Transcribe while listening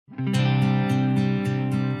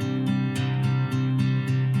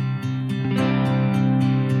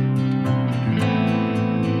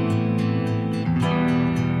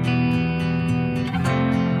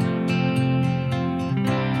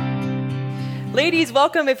Ladies,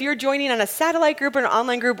 welcome. If you're joining on a satellite group or an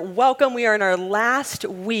online group, welcome. We are in our last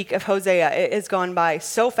week of Hosea. It has gone by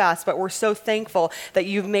so fast, but we're so thankful that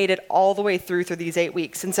you've made it all the way through these 8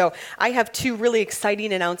 weeks. And so I have two really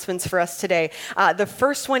exciting announcements for us today. The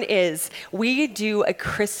first one is we do a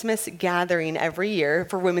Christmas gathering every year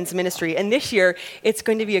for women's ministry. And this year, it's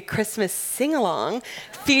going to be a Christmas sing-along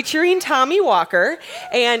featuring Tommy Walker.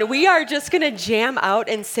 And we are just going to jam out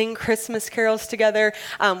and sing Christmas carols together.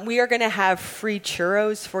 We are going to have free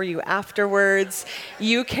churros for you afterwards.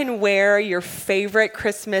 You can wear your favorite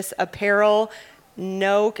Christmas apparel.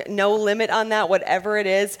 No limit on that, whatever it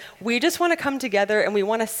is. We just want to come together and we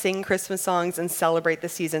want to sing Christmas songs and celebrate the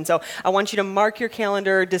season. So I want you to mark your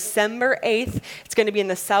calendar, December 8th. It's going to be in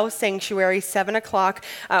the South Sanctuary, 7 o'clock.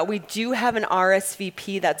 We do have an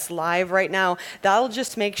RSVP that's live right now. That'll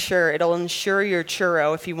just make sure, it'll ensure your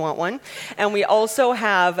churro if you want one. And we also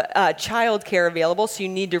have childcare available, so you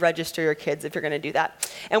need to register your kids if you're going to do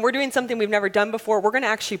that. And we're doing something we've never done before. We're going to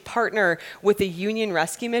actually partner with the Union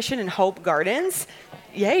Rescue Mission in Hope Gardens.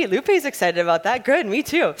 Yay, Lupe's excited about that. Good, me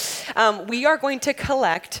too. We are going to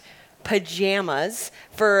collect pajamas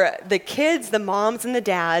for the kids, the moms, and the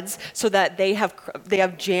dads so that they have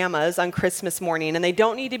jammas on Christmas morning. And they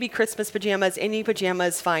don't need to be Christmas pajamas. Any pajama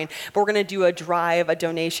is fine. But we're going to do a drive, a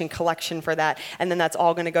donation collection for that. And then that's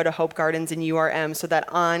all going to go to Hope Gardens and URM so that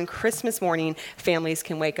on Christmas morning, families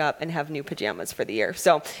can wake up and have new pajamas for the year.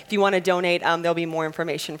 So if you want to donate, there'll be more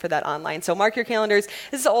information for that online. So mark your calendars.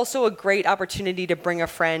 This is also a great opportunity to bring a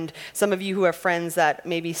friend. Some of you who have friends that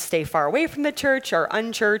maybe stay far away from the church, are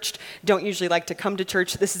unchurched, don't usually like to come to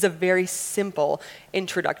church. This is a very simple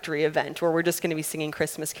introductory event where we're just going to be singing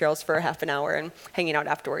Christmas carols for a half an hour and hanging out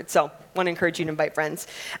afterwards. So I want to encourage you to invite friends.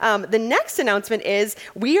 The next announcement is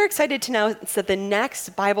we are excited to announce that the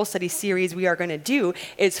next Bible study series we are going to do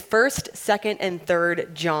is 1st, 2nd, and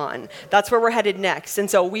 3rd John. That's where we're headed next. And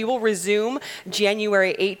so we will resume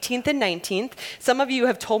January 18th and 19th. Some of you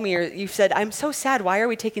have told me, or you've said, I'm so sad. Why are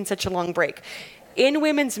we taking such a long break? In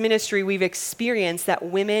women's ministry, we've experienced that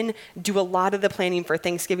women do a lot of the planning for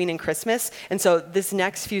Thanksgiving and Christmas. And so this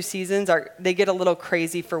next few seasons, they get a little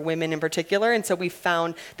crazy for women in particular. And so we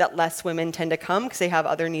found that less women tend to come because they have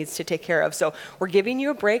other needs to take care of. So we're giving you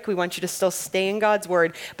a break. We want you to still stay in God's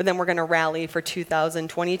word, but then we're going to rally for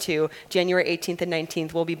 2022. January 18th and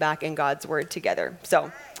 19th, we'll be back in God's word together.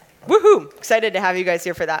 So woohoo! Excited to have you guys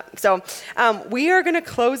here for that. So we are going to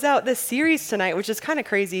close out this series tonight, which is kind of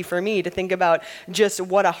crazy for me to think about just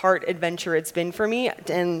what a heart adventure it's been for me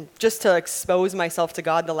and just to expose myself to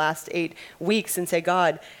God the last 8 weeks and say,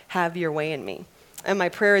 God, have your way in me. And my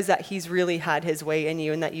prayer is that he's really had his way in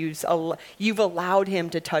you and that you've allowed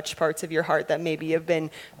him to touch parts of your heart that maybe have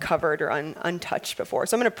been covered or untouched before.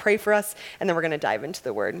 So I'm going to pray for us, and then we're going to dive into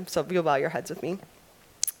the word. So if you'll bow your heads with me.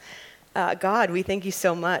 God, we thank you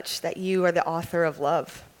so much that you are the author of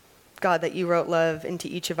love. God, that you wrote love into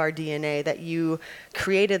each of our DNA, that you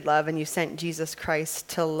created love and you sent Jesus Christ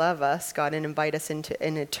to love us, God, and invite us into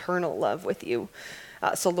an eternal love with you.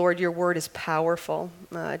 So, Lord, your word is powerful.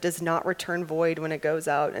 It does not return void when it goes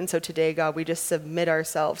out. And so today, God, we just submit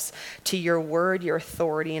ourselves to your word, your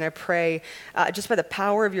authority. And I pray just by the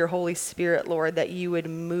power of your Holy Spirit, Lord, that you would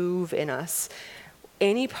move in us.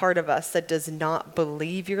 Any part of us that does not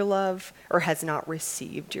believe your love or has not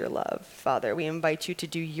received your love, Father, we invite you to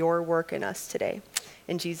do your work in us today.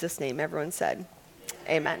 In Jesus' name, everyone said,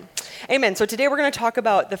 amen. Amen. So today we're going to talk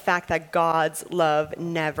about the fact that God's love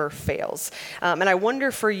never fails. And I wonder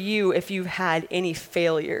for you if you've had any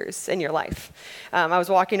failures in your life. I was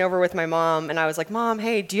walking over with my mom and I was like, Mom,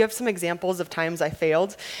 hey, do you have some examples of times I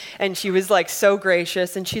failed? And she was like so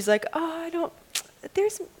gracious and she's like,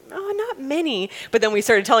 not many. But then we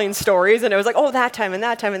started telling stories and it was like, that time and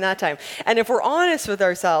that time and that time. And if we're honest with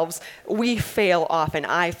ourselves, we fail often.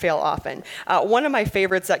 I fail often. One of my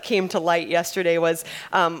favorites that came to light yesterday was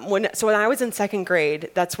when I was in 2nd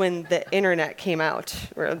grade, that's when the internet came out,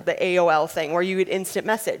 or the AOL thing, where you would instant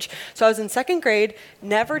message. So I was in 2nd grade,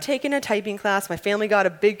 never taken a typing class. My family got a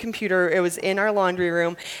big computer. It was in our laundry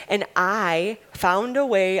room. And I found a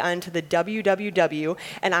way onto the www,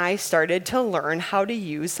 and I started to learn how to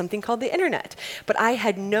use something called the internet. But I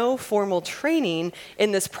had no formal training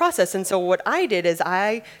in this process. And so what I did is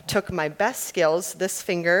I took my best skills, this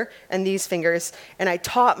finger and these fingers, and I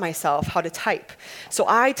taught myself how to type. So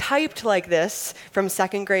I typed like this from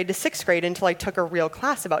 2nd grade to 6th grade until I took a real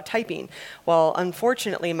class about typing. Well,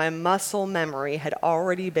 unfortunately, my muscle memory had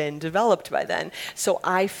already been developed by then. So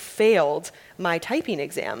I failed my typing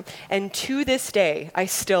exam. And to this day, I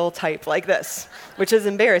still type like this, which is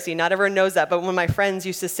embarrassing. Not everyone knows that. But when my friends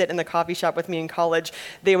used to sit in the coffee coffee shop with me in college,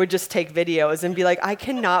 they would just take videos and be like, I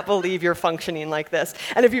cannot believe you're functioning like this.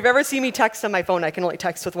 And if you've ever seen me text on my phone, I can only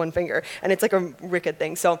text with one finger. And it's like a wicked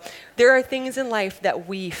thing. So there are things in life that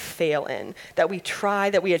we fail in, that we try,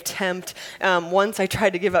 that we attempt. Once I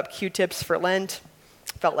tried to give up Q-tips for Lent.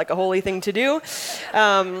 Felt like a holy thing to do.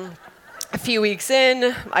 A few weeks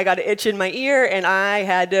in, I got an itch in my ear, and I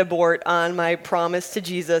had to abort on my promise to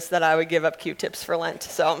Jesus that I would give up Q-tips for Lent.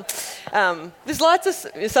 So there's lots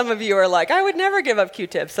of, some of you are like, I would never give up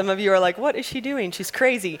Q-tips. Some of you are like, what is she doing? She's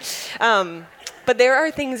crazy. But there are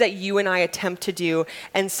things that you and I attempt to do,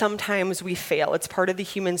 and sometimes we fail. It's part of the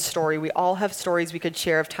human story. We all have stories we could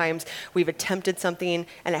share of times we've attempted something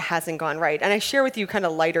and it hasn't gone right. And I share with you kind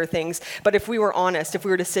of lighter things, but if we were honest, if we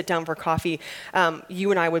were to sit down for coffee, you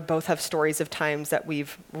and I would both have stories of times that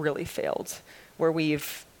we've really failed, where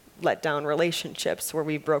we've let down relationships, where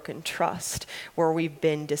we've broken trust, where we've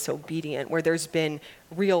been disobedient, where there's been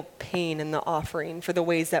real pain in the offering for the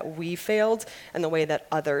ways that we failed and the way that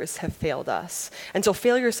others have failed us. And so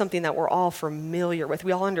failure is something that we're all familiar with.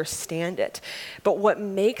 We all understand it. But what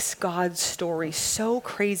makes God's story so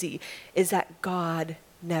crazy is that God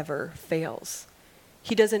never fails.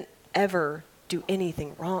 He doesn't ever do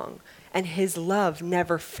anything wrong, and his love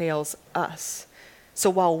never fails us.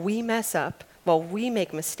 So while we mess up, while we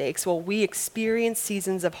make mistakes, while we experience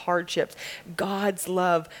seasons of hardships, God's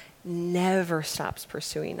love never stops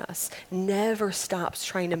pursuing us, never stops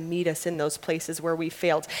trying to meet us in those places where we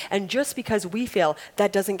failed. And just because we fail,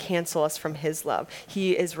 that doesn't cancel us from his love.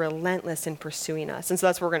 He is relentless in pursuing us. And so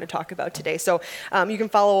that's what we're going to talk about today. So you can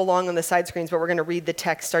follow along on the side screens, but we're going to read the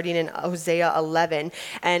text starting in Hosea 11.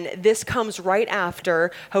 And this comes right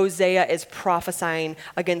after Hosea is prophesying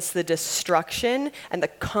against the destruction and the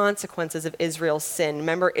consequences of Israel's sin.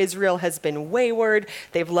 Remember, Israel has been wayward.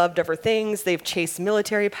 They've loved other things. They've chased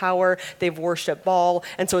military power. They've worshipped Baal.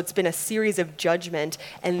 And so it's been a series of judgment.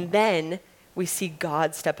 And then we see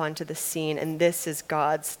God step onto the scene. And this is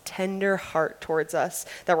God's tender heart towards us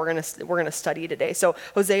that we're going to study today. So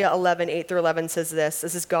Hosea 11, 8 through 11 says this.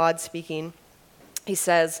 This is God speaking. He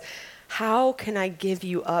says, "How can I give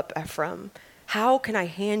you up, Ephraim? How can I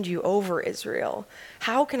hand you over, Israel?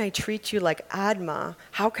 How can I treat you like Admah?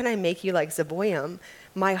 How can I make you like Zeboim?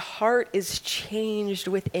 My heart is changed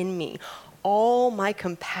within me. All my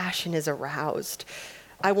compassion is aroused.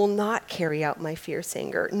 I will not carry out my fierce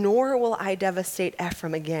anger, nor will I devastate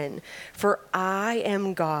Ephraim again. For I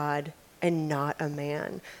am God and not a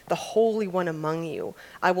man, the Holy One among you.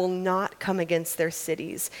 I will not come against their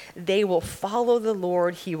cities. They will follow the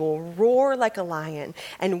Lord. He will roar like a lion.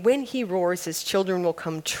 And when he roars, his children will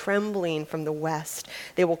come trembling from the west.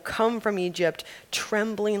 They will come from Egypt,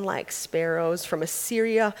 trembling like sparrows, from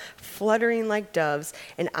Assyria, fluttering like doves,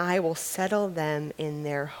 and I will settle them in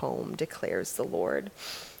their home, declares the Lord."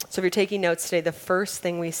 So if you're taking notes today, the first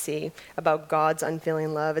thing we see about God's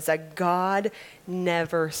unfailing love is that God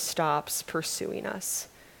never stops pursuing us.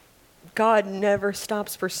 God never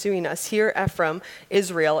stops pursuing us. Here, Ephraim,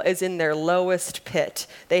 Israel, is in their lowest pit.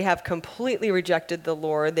 They have completely rejected the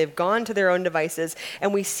Lord. They've gone to their own devices.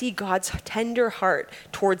 And we see God's tender heart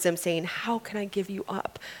towards them saying, how can I give you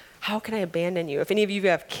up? How can I abandon you? If any of you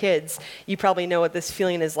have kids, you probably know what this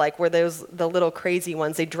feeling is like, where the little crazy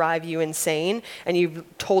ones, they drive you insane, and you've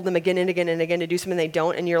told them again and again and again to do something they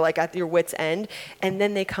don't, and you're like at your wit's end, and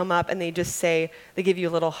then they come up and they just say, they give you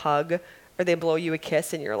a little hug, or they blow you a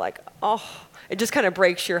kiss, and you're like, oh, it just kind of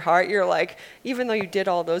breaks your heart. You're like, even though you did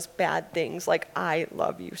all those bad things, like, I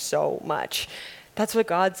love you so much. That's what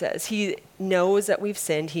God says. He knows that we've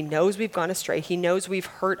sinned. He knows we've gone astray. He knows we've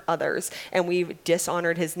hurt others and we've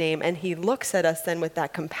dishonored his name. And he looks at us then with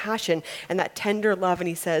that compassion and that tender love. And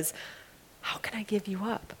he says, how can I give you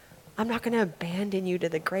up? I'm not going to abandon you to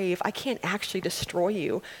the grave. I can't actually destroy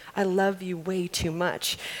you. I love you way too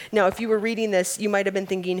much. Now, if you were reading this, you might have been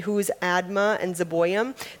thinking, who's Admah and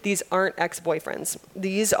Zeboim? These aren't ex-boyfriends.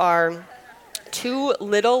 These are two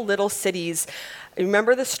little cities.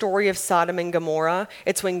 Remember the story of Sodom and Gomorrah?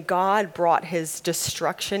 It's when God brought his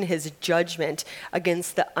destruction, his judgment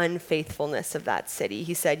against the unfaithfulness of that city.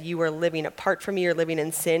 He said, you are living apart from me, you're living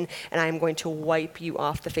in sin, and I am going to wipe you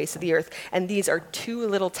off the face of the earth. And these are two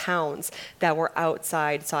little towns that were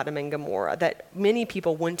outside Sodom and Gomorrah that many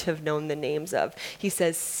people wouldn't have known the names of. He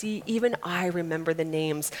says, see, even I remember the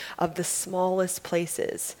names of the smallest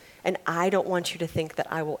places. And I don't want you to think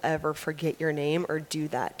that I will ever forget your name or do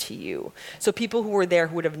that to you. So people who were there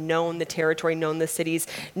who would have known the territory, known the cities,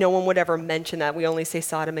 no one would ever mention that. We only say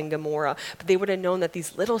Sodom and Gomorrah. But they would have known that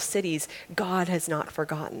these little cities, God has not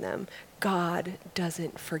forgotten them. God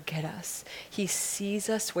doesn't forget us. He sees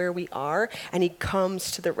us where we are and he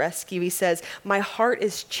comes to the rescue. He says, my heart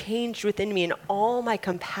is changed within me and all my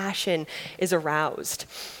compassion is aroused.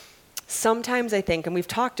 Sometimes I think, and we've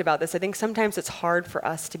talked about this, I think sometimes it's hard for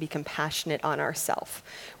us to be compassionate on ourselves.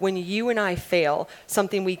 When you and I fail,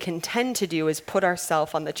 something we can tend to do is put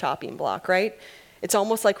ourselves on the chopping block, right? It's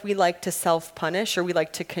almost like we like to self-punish or we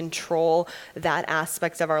like to control that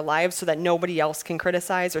aspect of our lives so that nobody else can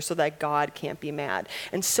criticize or so that God can't be mad.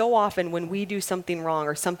 And so often when we do something wrong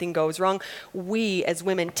or something goes wrong, we as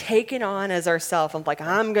women take it on as ourselves. I'm like,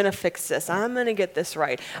 I'm going to fix this. I'm going to get this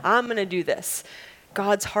right. I'm going to do this.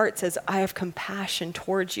 God's heart says, I have compassion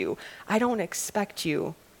towards you. I don't expect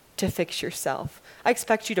you to fix yourself. I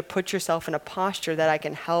expect you to put yourself in a posture that I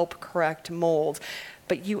can help, correct, mold.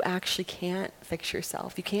 But you actually can't fix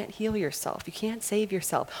yourself. You can't heal yourself. You can't save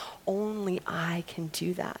yourself. Only I can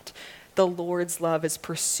do that. The Lord's love is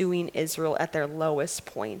pursuing Israel at their lowest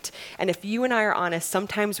point. And if you and I are honest,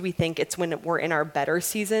 sometimes we think it's when we're in our better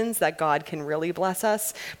seasons that God can really bless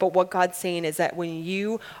us. But what God's saying is that when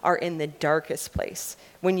you are in the darkest place,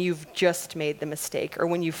 when you've just made the mistake, or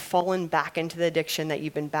when you've fallen back into the addiction that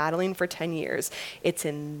you've been battling for 10 years, it's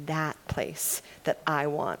in that place that I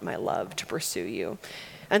want my love to pursue you.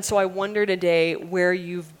 And so I wonder today where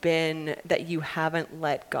you've been that you haven't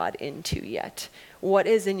let God into yet. What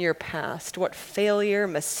is in your past? What failure,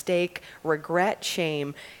 mistake, regret,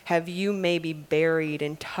 shame have you maybe buried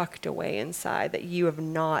and tucked away inside that you have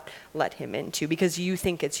not let him into because you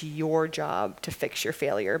think it's your job to fix your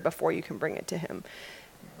failure before you can bring it to him?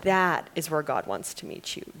 That is where God wants to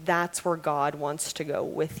meet you. That's where God wants to go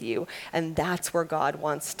with you. And that's where God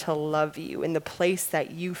wants to love you, in the place that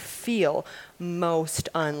you feel most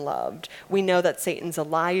unloved. We know that Satan's a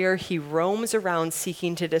liar. He roams around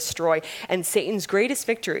seeking to destroy. And Satan's greatest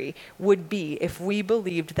victory would be if we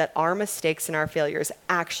believed that our mistakes and our failures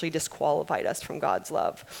actually disqualified us from God's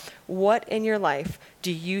love. What in your life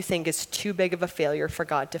do you think is too big of a failure for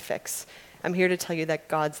God to fix? I'm here to tell you that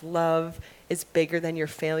God's love is bigger than your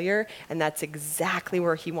failure, and that's exactly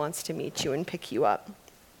where he wants to meet you and pick you up.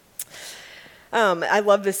 I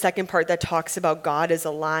love the second part that talks about God as a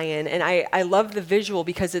lion, and I love the visual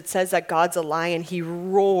because it says that God's a lion. He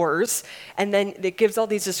roars, and then it gives all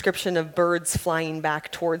these description of birds flying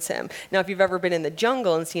back towards him. Now, if you've ever been in the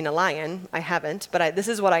jungle and seen a lion, I haven't, but this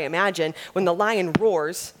is what I imagine. When the lion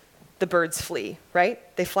roars, the birds flee, right?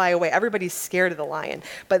 They fly away. Everybody's scared of the lion.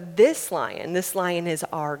 But this lion is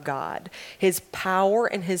our God. His power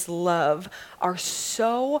and his love are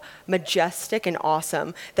so majestic and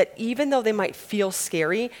awesome that even though they might feel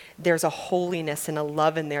scary, there's a holiness and a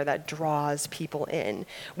love in there that draws people in.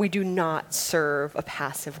 We do not serve a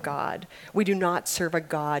passive God. We do not serve a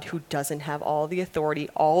God who doesn't have all the authority,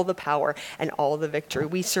 all the power, and all the victory.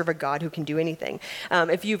 We serve a God who can do anything.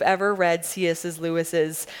 If you've ever read C.S.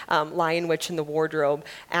 Lewis's Lion, Witch, and the Wardrobe,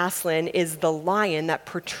 Aslan is the lion that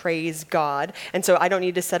portrays God. And so I don't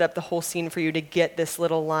need to set up the whole scene for you to get this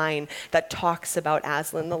little line that talks about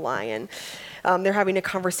Aslan the lion. They're having a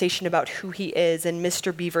conversation about who he is, and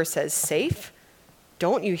Mr. Beaver says, "Safe?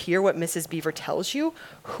 Don't you hear what Mrs. Beaver tells you?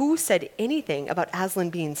 Who said anything about Aslan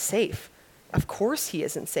being safe? Of course he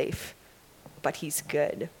isn't safe, but he's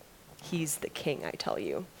good. He's the king, I tell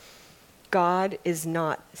you." God is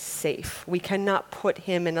not safe. We cannot put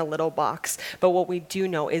him in a little box. But what we do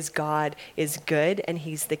know is God is good and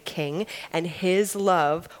he's the king, and his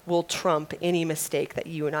love will trump any mistake that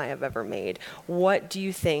you and I have ever made. What do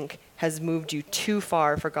you think has moved you too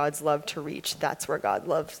far for God's love to reach? That's where God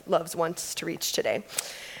wants to reach today.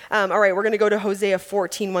 All right, we're going to go to Hosea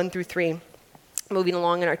 14, 1-3. Moving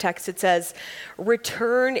along in our text, it says,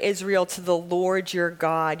 "Return, Israel, to the Lord your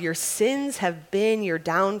God. Your sins have been your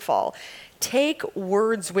downfall. Take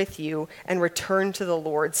words with you and return to the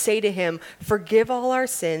Lord. Say to him, forgive all our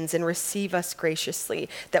sins and receive us graciously,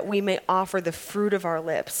 that we may offer the fruit of our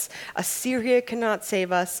lips. Assyria cannot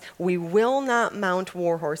save us. We will not mount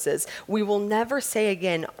war horses. We will never say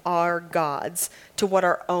again, our gods, to what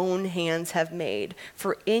our own hands have made.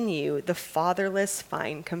 For in you the fatherless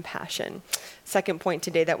find compassion." Second point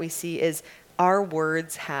today that we see is our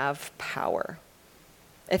words have power.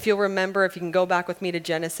 If you'll remember, if you can go back with me to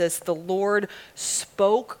Genesis, the Lord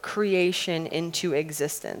spoke creation into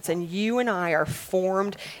existence. And you and I are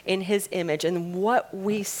formed in his image. And what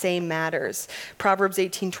we say matters. Proverbs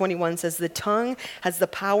 18:21 says, "The tongue has the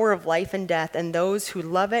power of life and death, and those who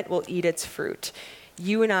love it will eat its fruit."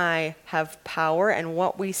 You and I have power, and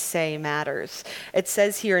what we say matters. It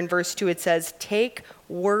says here in verse 2, it says, take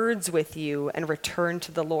words with you and return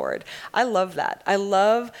to the Lord. I love that. I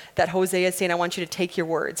love that Hosea is saying, I want you to take your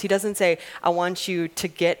words. He doesn't say, I want you to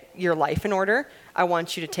get your life in order. I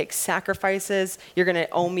want you to take sacrifices. You're going to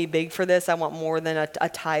owe me big for this. I want more than a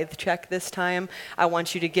tithe check this time. I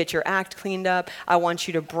want you to get your act cleaned up. I want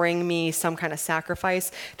you to bring me some kind of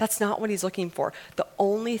sacrifice. That's not what he's looking for. The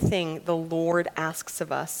only thing the Lord asks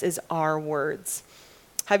of us is our words.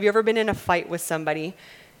 Have you ever been in a fight with somebody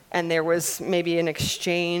and there was maybe an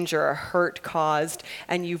exchange or a hurt caused,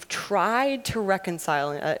 and you've tried to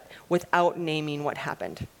reconcile it without naming what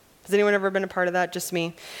happened? Has anyone ever been a part of that? Just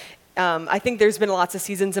me? I think there's been lots of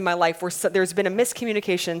seasons in my life where there's been a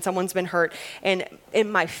miscommunication, someone's been hurt, and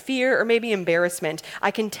in my fear or maybe embarrassment, I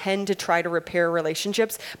can tend to try to repair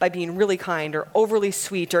relationships by being really kind or overly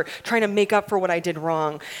sweet or trying to make up for what I did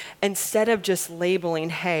wrong, instead of just labeling,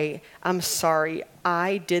 hey, I'm sorry,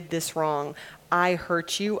 I did this wrong. I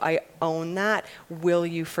hurt you. I own that. Will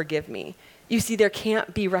you forgive me? You see, there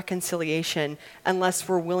can't be reconciliation unless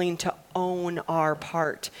we're willing to own our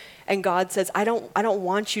part. And God says, I don't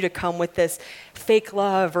want you to come with this fake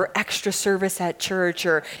love or extra service at church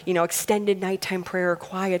or, extended nighttime prayer or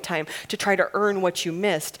quiet time to try to earn what you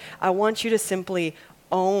missed. I want you to simply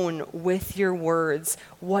own with your words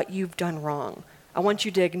what you've done wrong. I want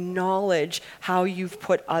you to acknowledge how you've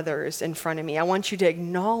put others in front of me. I want you to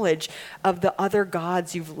acknowledge of the other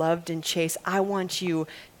gods you've loved and chased. I want you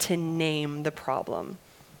to name the problem.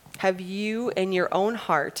 Have you in your own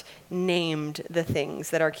heart named the things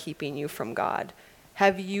that are keeping you from God?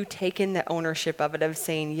 Have you taken the ownership of it, of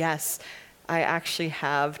saying, yes, I actually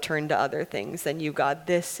have turned to other things than you, God.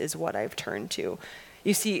 This is what I've turned to.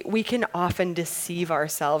 You see, we can often deceive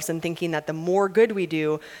ourselves in thinking that the more good we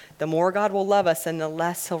do, the more God will love us and the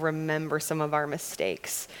less he'll remember some of our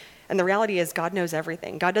mistakes. And the reality is God knows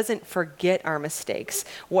everything. God doesn't forget our mistakes.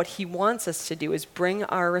 What he wants us to do is bring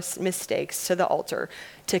our mistakes to the altar,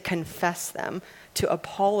 to confess them, to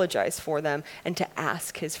apologize for them, and to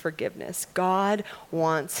ask his forgiveness. God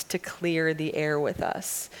wants to clear the air with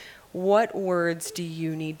us. What words do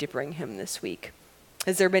you need to bring him this week?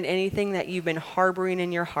 Has there been anything that you've been harboring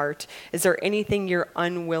in your heart? Is there anything you're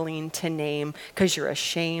unwilling to name because you're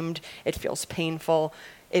ashamed? It feels painful.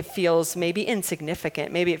 It feels maybe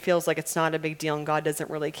insignificant. Maybe it feels like it's not a big deal and God doesn't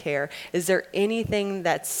really care. Is there anything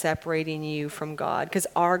that's separating you from God? Because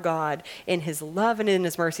our God, in his love and in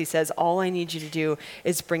his mercy, says, all I need you to do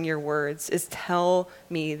is bring your words, is tell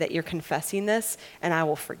me that you're confessing this, and I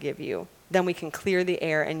will forgive you. Then we can clear the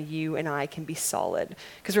air and you and I can be solid.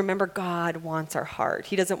 Because remember, God wants our heart.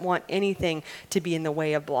 He doesn't want anything to be in the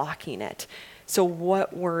way of blocking it. So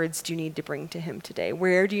what words do you need to bring to him today?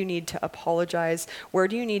 Where do you need to apologize? Where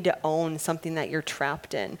do you need to own something that you're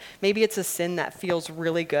trapped in? Maybe it's a sin that feels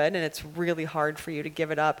really good and it's really hard for you to give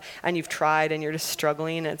it up, and you've tried and you're just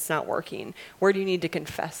struggling and it's not working. Where do you need to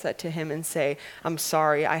confess that to him and say, I'm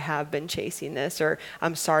sorry, I have been chasing this, or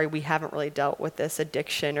I'm sorry, we haven't really dealt with this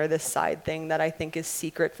addiction or this side thing that I think is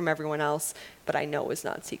secret from everyone else, but I know is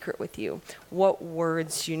not secret with you. What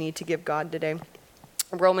words do you need to give God today?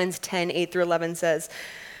 Romans 10:8-11 says,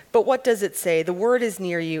 but what does it say? The word is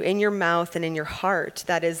near you, in your mouth and in your heart.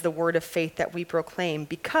 That is the word of faith that we proclaim.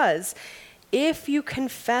 Because if you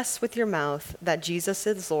confess with your mouth that Jesus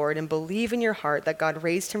is Lord and believe in your heart that God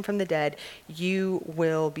raised him from the dead, you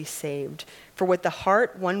will be saved. For with the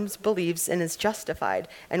heart one believes and is justified,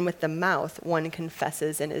 and with the mouth one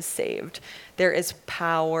confesses and is saved. There is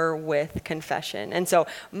power with confession. And so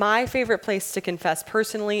my favorite place to confess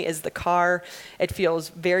personally is the car. It feels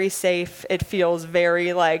very safe. It feels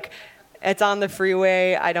very it's on the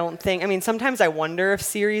freeway. Sometimes I wonder if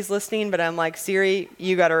Siri's listening, but I'm like, Siri,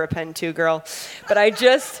 you got to repent too, girl. But I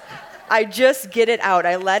just get it out.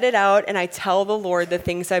 I let it out and I tell the Lord the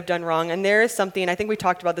things I've done wrong. And there is something, I think we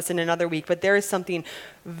talked about this in another week, but there is something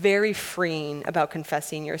very freeing about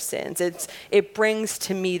confessing your sins. It brings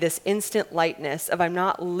to me this instant lightness of I'm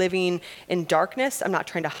not living in darkness. I'm not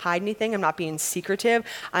trying to hide anything. I'm not being secretive.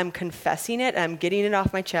 I'm confessing it and I'm getting it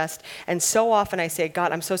off my chest. And so often I say,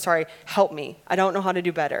 God, I'm so sorry. Help me. I don't know how to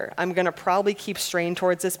do better. I'm going to probably keep straying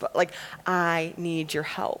towards this, but I need your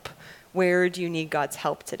help. Where do you need God's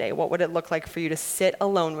help today? What would it look like for you to sit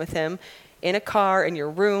alone with him in a car, in your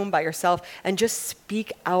room, by yourself, and just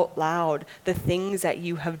speak out loud the things that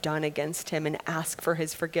you have done against him and ask for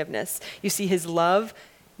his forgiveness? You see, his love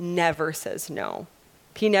never says no.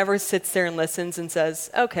 He never sits there and listens and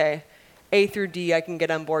says, okay, A through D I can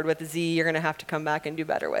get on board with, Z you're going to have to come back and do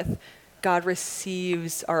better with. God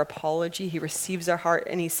receives our apology. He receives our heart,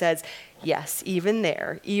 and he says, yes, even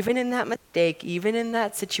there, even in that mistake, even in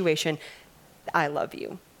that situation, I love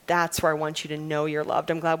you. That's where I want you to know you're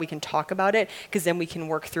loved. I'm glad we can talk about it, because then we can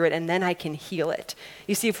work through it, and then I can heal it.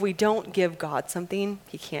 You see, if we don't give God something,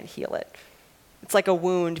 he can't heal it. It's like a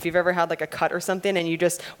wound. If you've ever had like a cut or something and you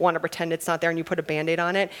just want to pretend it's not there and you put a Band-Aid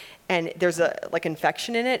on it and there's a like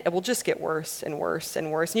infection in it, it will just get worse and worse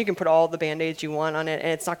and worse. And you can put all the Band-Aids you want on it and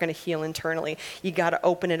it's not going to heal internally. You got to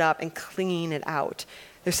open it up and clean it out.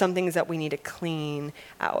 There's some things that we need to clean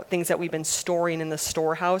out, things that we've been storing in the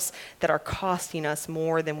storehouse that are costing us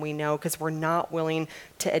more than we know because we're not willing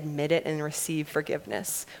to admit it and receive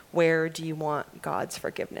forgiveness. Where do you want God's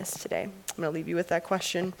forgiveness today? I'm going to leave you with that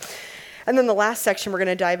question. And then the last section we're going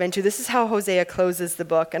to dive into, this is how Hosea closes the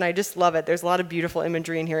book, and I just love it. There's a lot of beautiful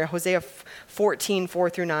imagery in here. Hosea 14,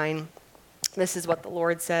 4-9. This is what the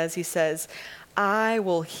Lord says. He says, I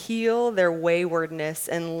will heal their waywardness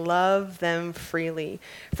and love them freely,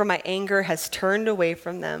 for my anger has turned away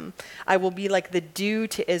from them. I will be like the dew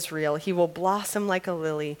to Israel. He will blossom like a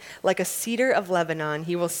lily, like a cedar of Lebanon.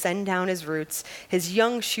 He will send down his roots. His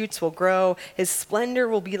young shoots will grow. His splendor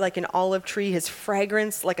will be like an olive tree, his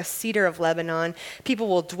fragrance like a cedar of Lebanon. People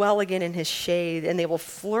will dwell again in his shade, and they will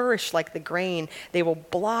flourish like the grain. They will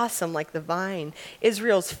blossom like the vine.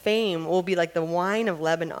 Israel's fame will be like the wine of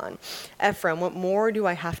Lebanon. Ephraim, what more do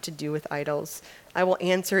I have to do with idols? I will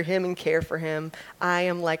answer him and care for him. I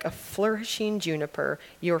am like a flourishing juniper.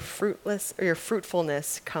 Your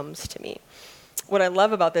fruitfulness comes to me. What I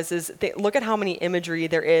love about this is look at how many imagery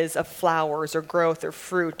there is of flowers or growth or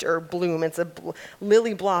fruit or bloom. It's a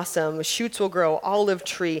lily blossom, shoots will grow, olive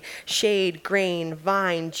tree, shade, grain,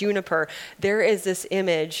 vine, juniper. There is this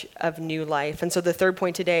image of new life. And so the third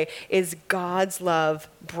point today is God's love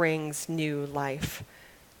brings new life.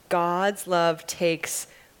 God's love takes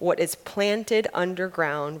what is planted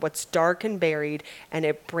underground, what's dark and buried, and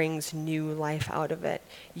it brings new life out of it.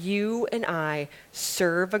 You and I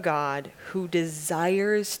serve a God who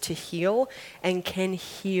desires to heal and can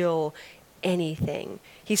heal anything.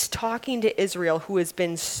 He's talking to Israel, who has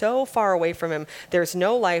been so far away from him. There's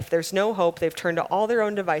no life, there's no hope. They've turned to all their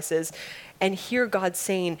own devices. And here God's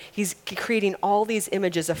saying, he's creating all these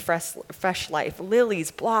images of fresh life, lilies,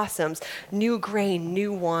 blossoms, new grain,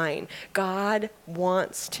 new wine. God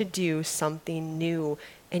wants to do something new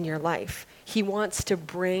in your life. He wants to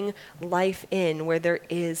bring life in where there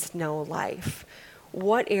is no life.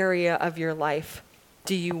 What area of your life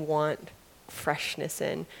do you want freshness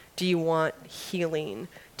in? Do you want healing?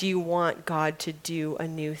 Do you want God to do a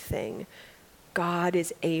new thing? God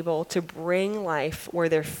is able to bring life where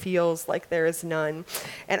there feels like there is none.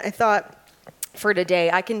 And I thought for today,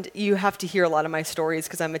 you have to hear a lot of my stories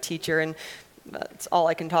because I'm a teacher and that's all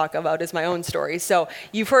I can talk about is my own stories. So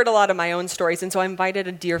you've heard a lot of my own stories. And so I invited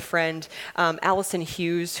a dear friend, Allison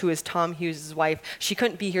Hughes, who is Tom Hughes' wife. She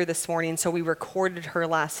couldn't be here this morning, so we recorded her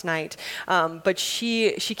last night. But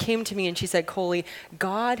she came to me and she said, Coley,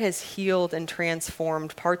 God has healed and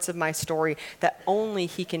transformed parts of my story that only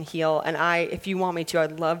he can heal. And if you want me to,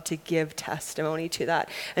 I'd love to give testimony to that.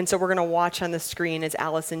 And so we're going to watch on the screen as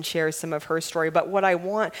Allison shares some of her story. But what I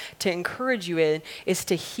want to encourage you in is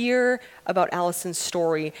to hear about Allison's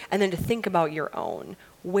story and then to think about your own,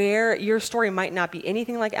 where your story might not be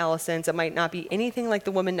anything like Allison's, it might not be anything like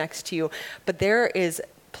the woman next to you, but there is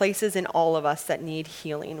places in all of us that need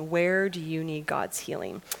healing. Where do you need God's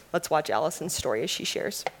healing? Let's watch Allison's story as she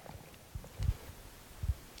shares.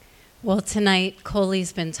 Well, tonight,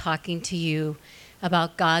 Coley's been talking to you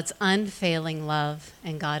about God's unfailing love,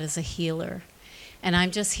 and God is a healer. And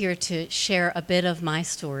I'm just here to share a bit of my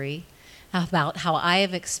story about how I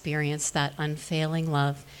have experienced that unfailing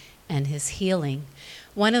love and his healing.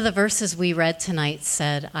 One of the verses we read tonight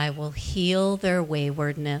said, I will heal their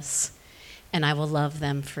waywardness and I will love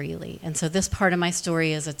them freely. And so this part of my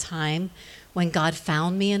story is a time when God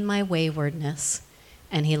found me in my waywardness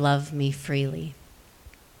and he loved me freely.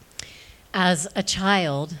 As a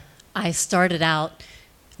child, I started out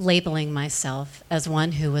labeling myself as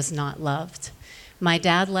one who was not loved. My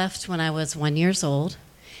dad left when I was 1 year old,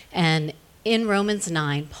 and in Romans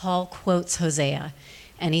 9, Paul quotes Hosea,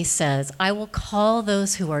 and he says, I will call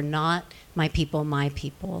those who are not my people,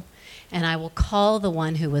 and I will call the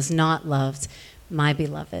one who was not loved, my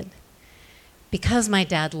beloved. Because my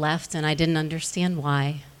dad left and I didn't understand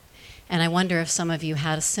why, and I wonder if some of you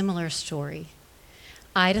had a similar story,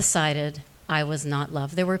 I decided I was not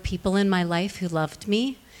loved. There were people in my life who loved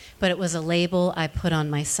me, but it was a label I put on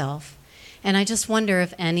myself. And I just wonder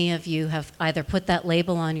if any of you have either put that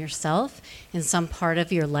label on yourself in some part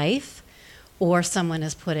of your life, or someone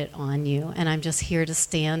has put it on you. And I'm just here to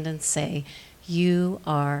stand and say, you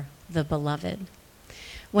are the beloved.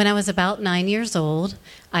 When I was about 9 years old,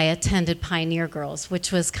 I attended Pioneer Girls,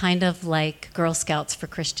 which was kind of like Girl Scouts for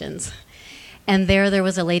Christians. And there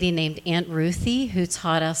was a lady named Aunt Ruthie who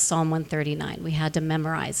taught us Psalm 139. We had to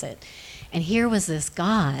memorize it. And here was this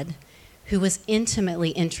God who was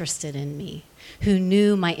intimately interested in me, who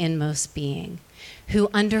knew my inmost being, who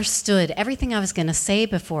understood everything I was going to say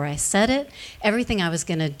before I said it, everything I was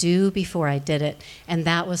going to do before I did it. And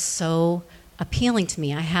that was so appealing to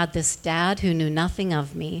me. I had this dad who knew nothing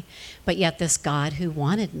of me, but yet this God who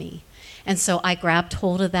wanted me. And so I grabbed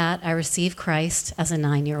hold of that. I received Christ as a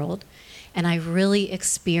 9-year-old, and I really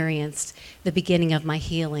experienced the beginning of my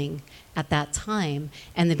healing at that time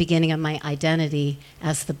and the beginning of my identity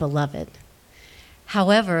as the beloved.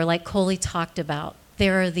 However, like Coley talked about,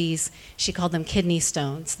 there are these, she called them kidney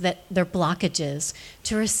stones, that they're blockages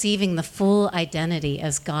to receiving the full identity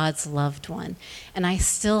as God's loved one. And I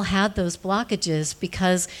still had those blockages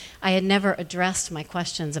because I had never addressed my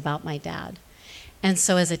questions about my dad. And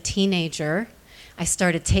so as a teenager, I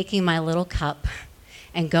started taking my little cup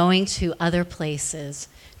and going to other places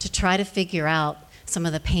to try to figure out some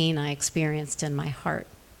of the pain I experienced in my heart.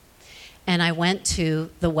 And I went to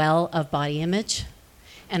the well of body image,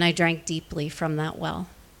 and I drank deeply from that well.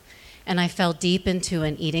 And I fell deep into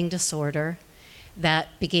an eating disorder that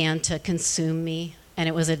began to consume me, and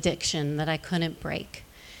it was addiction that I couldn't break.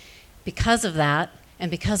 Because of that, and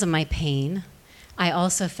because of my pain, I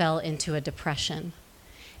also fell into a depression.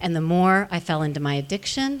 And the more I fell into my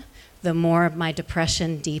addiction, the more my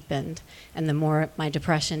depression deepened. And the more my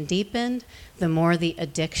depression deepened, the more the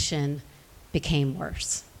addiction became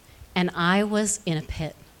worse. And I was in a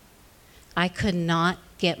pit. I could not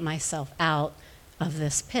get myself out of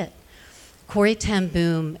this pit. Corrie ten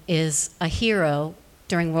Boom is a hero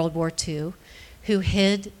during World War II who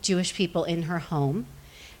hid Jewish people in her home,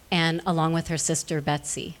 and along with her sister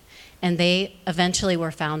Betsy. And they eventually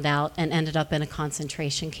were found out and ended up in a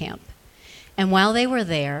concentration camp. And while they were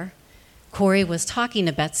there, Corrie was talking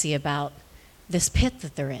to Betsy about this pit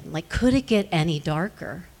that they're in. Like, could it get any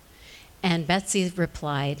darker? And Betsy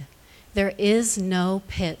replied, there is no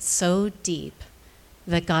pit so deep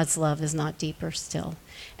that God's love is not deeper still.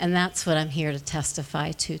 And that's what I'm here to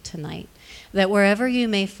testify to tonight. That wherever you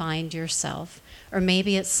may find yourself, or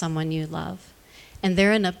maybe it's someone you love, and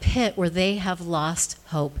they're in a pit where they have lost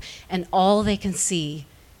hope, and all they can see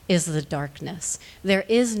is the darkness. There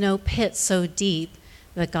is no pit so deep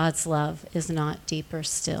that God's love is not deeper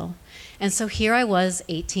still. And so here I was,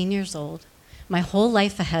 18 years old, my whole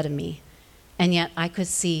life ahead of me, and yet I could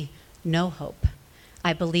see no hope.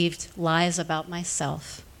 I believed lies about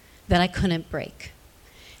myself that I couldn't break.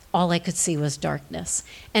 All I could see was darkness.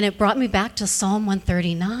 And it brought me back to Psalm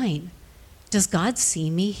 139. Does God see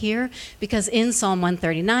me here? Because in Psalm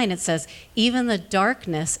 139 it says, even the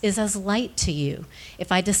darkness is as light to you.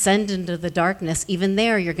 If I descend into the darkness, even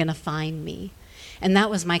there you're going to find me. And that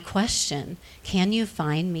was my question. Can you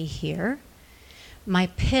find me here? My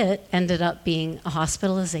pit ended up being a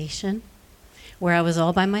hospitalization where I was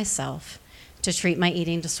all by myself to treat my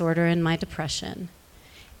eating disorder and my depression.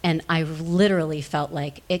 And I literally felt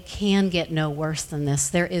like it can get no worse than this.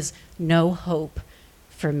 There is no hope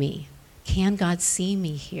for me. Can God see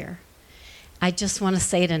me here? I just want to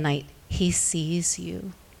say tonight, he sees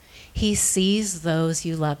you. He sees those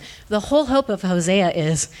you love. The whole hope of Hosea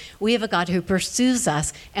is we have a God who pursues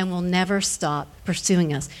us and will never stop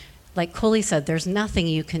pursuing us. Like Coley said, there's nothing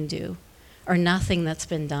you can do or nothing that's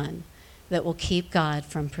been done that will keep God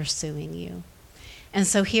from pursuing you. And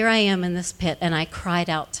so here I am in this pit, and I cried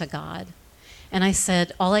out to God. And I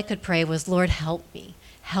said, all I could pray was, Lord, help me.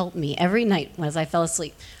 Help me. Every night as I fell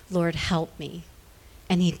asleep, Lord, help me.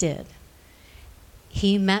 And he did.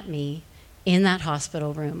 He met me in that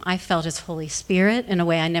hospital room. I felt his Holy Spirit in a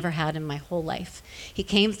way I never had in my whole life. He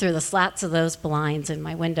came through the slats of those blinds in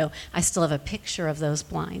my window. I still have a picture of those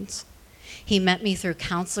blinds. He met me through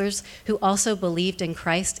counselors who also believed in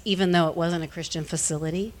Christ, even though it wasn't a Christian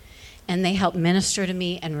facility. And they helped minister to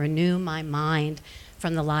me and renew my mind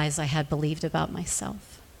from the lies I had believed about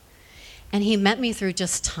myself. And he met me through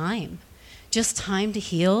just time to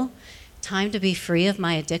heal, time to be free of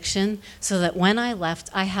my addiction, so that when I left,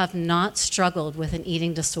 I have not struggled with an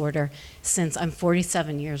eating disorder since I'm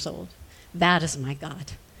 47 years old. That is my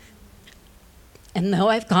God. And though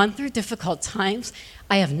I've gone through difficult times,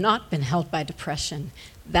 I have not been held by depression.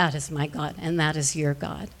 That is my God, and that is your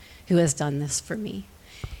God who has done this for me.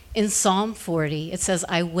 In Psalm 40, it says,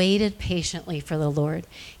 I waited patiently for the Lord.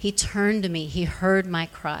 He turned to me. He heard my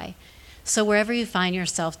cry. So wherever you find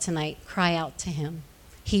yourself tonight, cry out to him.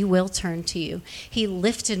 He will turn to you. He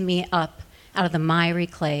lifted me up out of the miry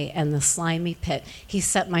clay and the slimy pit. He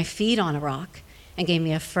set my feet on a rock and gave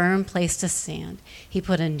me a firm place to stand. He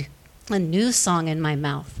put a new song in my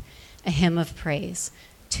mouth, a hymn of praise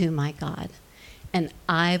to my God. And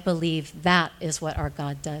I believe that is what our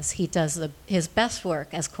God does. He does his best work,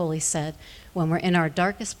 as Coley said. When we're in our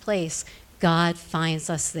darkest place, God finds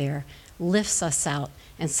us there, lifts us out,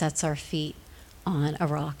 and sets our feet on a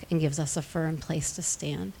rock and gives us a firm place to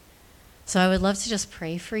stand. So I would love to just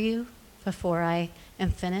pray for you before I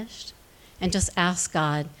am finished and just ask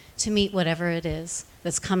God to meet whatever it is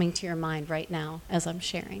that's coming to your mind right now as I'm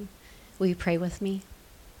sharing. Will you pray with me?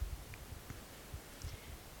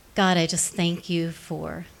 God, I just thank you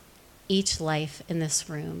for each life in this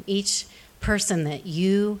room, each person that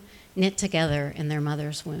you knit together in their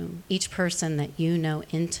mother's womb, each person that you know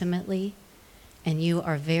intimately, and you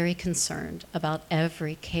are very concerned about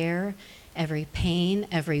every care, every pain,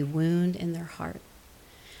 every wound in their heart.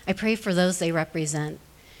 I pray for those they represent.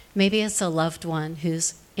 Maybe it's a loved one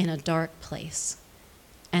who's in a dark place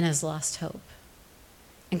and has lost hope.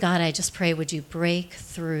 And God, I just pray, would you break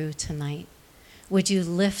through tonight? Would you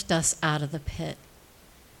lift us out of the pit?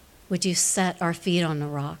 Would you set our feet on the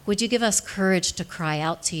rock? Would you give us courage to cry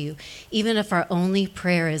out to you, even if our only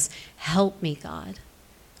prayer is, help me, God?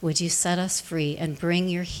 Would you set us free and bring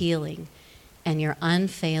your healing and your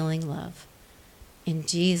unfailing love? In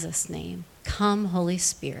Jesus' name, come, Holy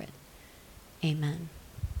Spirit. Amen.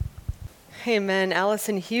 Amen.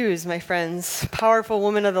 Allison Hughes, my friends, powerful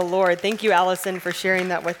woman of the Lord. Thank you, Allison, for sharing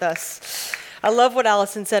that with us. I love what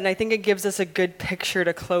Allison said, and I think it gives us a good picture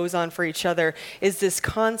to close on for each other, is this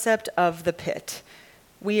concept of the pit.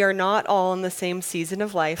 We are not all in the same season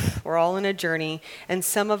of life. We're all in a journey, and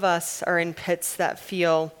some of us are in pits that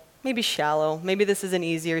feel maybe shallow. Maybe this is an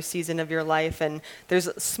easier season of your life, and there's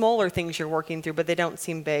smaller things you're working through, but they don't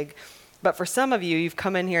seem big. But for some of you, you've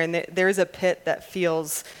come in here, and there's a pit that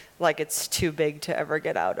feels like it's too big to ever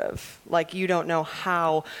get out of. Like you don't know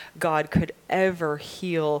how God could ever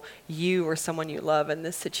heal you or someone you love in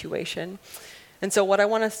this situation. And so what I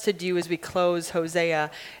want us to do as we close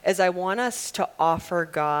Hosea is I want us to offer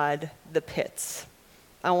God the pits.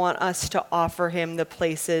 I want us to offer him the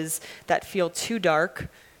places that feel too dark,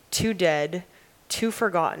 too dead, too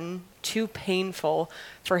forgotten, too painful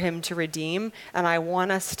for him to redeem. And I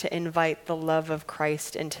want us to invite the love of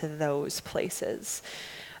Christ into those places.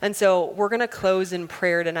 And so we're going to close in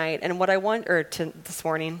prayer tonight, and this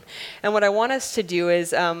morning. And what I want us to do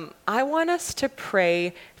is I want us to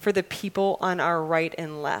pray for the people on our right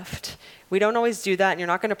and left. We don't always do that, and you're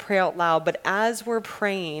not going to pray out loud, but as we're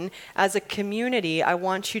praying, as a community, I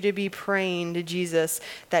want you to be praying to Jesus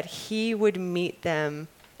that he would meet them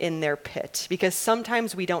in their pit. Because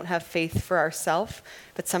sometimes we don't have faith for ourselves,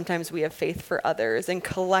 but sometimes we have faith for others. And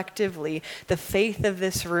collectively, the faith of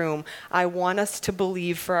this room, I want us to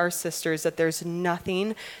believe for our sisters that there's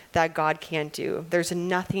nothing that God can't do. There's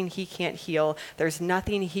nothing he can't heal. There's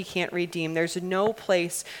nothing he can't redeem. There's no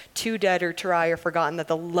place too dead or dry or forgotten that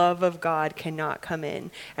the love of God cannot come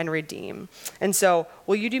in and redeem. And so,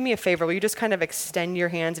 will you do me a favor? Will you just kind of extend your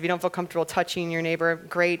hands? If you don't feel comfortable touching your neighbor,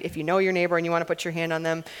 great. If you know your neighbor and you want to put your hand on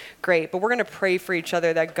them, great. But we're going to pray for each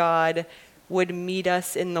other that God would meet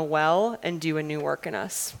us in the well and do a new work in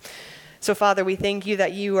us. So, Father, we thank you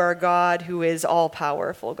that you are a God who is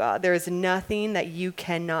all-powerful, God. There is nothing that you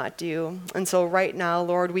cannot do. And so right now,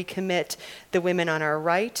 Lord, we commit the women on our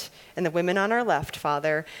right and the women on our left,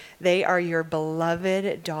 Father. They are your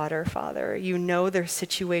beloved daughter, Father. You know their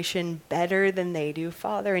situation better than they do,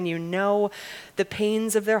 Father, and you know the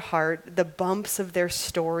pains of their heart, the bumps of their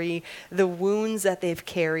story, the wounds that they've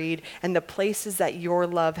carried, and the places that your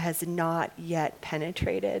love has not yet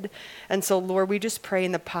penetrated. And so, Lord, we just pray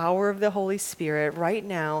in the power of the Holy Spirit right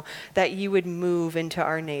now that you would move into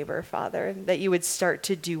our neighbor, Father, that you would start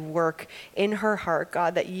to do work in her heart,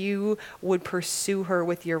 God, that you would pursue her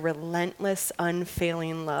with your relentless,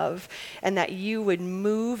 unfailing love, and that you would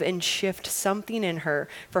move and shift something in her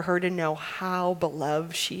for her to know how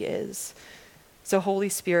beloved she is. So Holy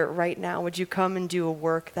Spirit, right now, would you come and do a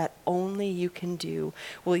work that only you can do?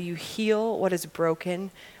 Will you heal what is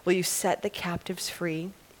broken? Will you set the captives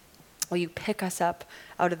free? Will you pick us up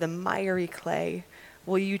out of the miry clay?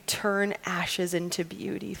 Will you turn ashes into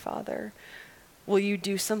beauty, Father? Will you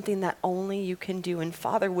do something that only you can do? And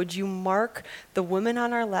Father, would you mark the women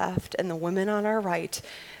on our left and the women on our right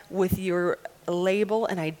with your label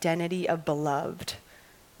and identity of beloved?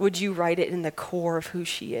 Would you write it in the core of who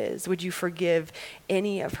she is? Would you forgive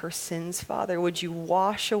any of her sins, Father? Would you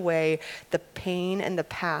wash away the pain and the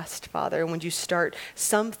past, Father? And would you start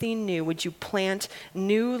something new? Would you plant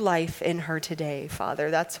new life in her today, Father?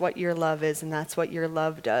 That's what your love is, and that's what your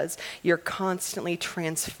love does. You're constantly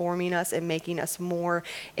transforming us and making us more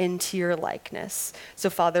into your likeness. So,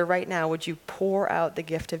 Father, right now, would you pour out the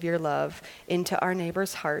gift of your love into our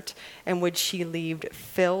neighbor's heart, and would she leave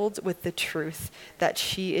filled with the truth that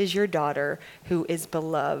she is your daughter who is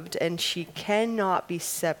beloved, and she cannot be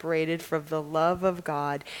separated from the love of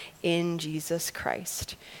God in Jesus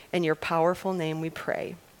Christ. In your powerful name we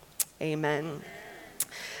pray. Amen.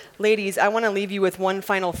 Ladies, I want to leave you with one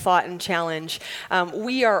final thought and challenge.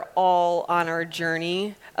 We are all on our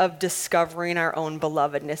journey of discovering our own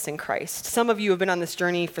belovedness in Christ. Some of you have been on this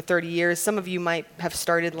journey for 30 years. Some of you might have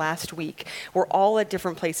started last week. We're all at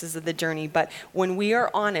different places of the journey. But when we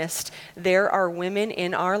are honest, there are women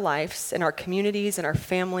in our lives, in our communities, in our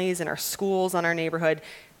families, in our schools, in our neighborhood,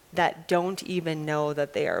 that don't even know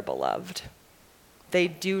that they are beloved. They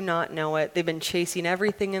do not know it. They've been chasing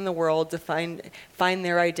everything in the world to find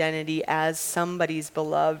their identity as somebody's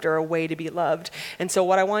beloved or a way to be loved. And so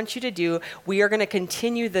what I want you to do, we are going to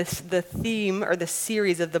continue the theme or the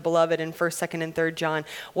series of the beloved in 1st, 2nd, and 3rd John.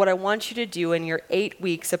 What I want you to do in your 8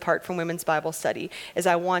 weeks apart from Women's Bible Study is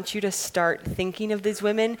I want you to start thinking of these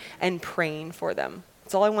women and praying for them.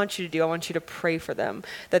 That's all I want you to do. I want you to pray for them,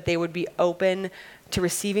 that they would be open to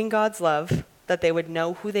receiving God's love, that they would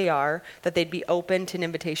know who they are, that they'd be open to an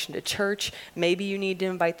invitation to church. Maybe you need to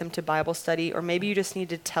invite them to Bible study, or maybe you just need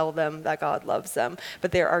to tell them that God loves them.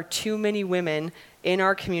 But there are too many women in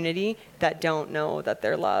our community that don't know that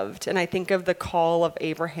they're loved. And I think of the call of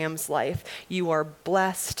Abraham's life. You are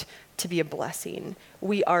blessed to be a blessing.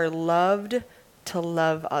 We are loved to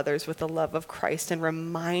love others with the love of Christ and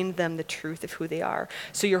remind them the truth of who they are.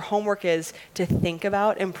 So your homework is to think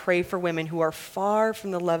about and pray for women who are far from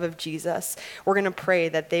the love of Jesus. We're going to pray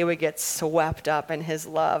that they would get swept up in his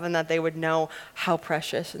love and that they would know how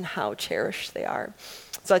precious and how cherished they are.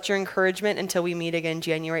 So that's your encouragement until we meet again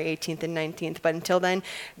January 18th and 19th. But until then,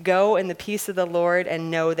 go in the peace of the Lord and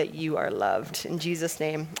know that you are loved. In Jesus'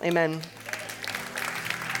 name, amen.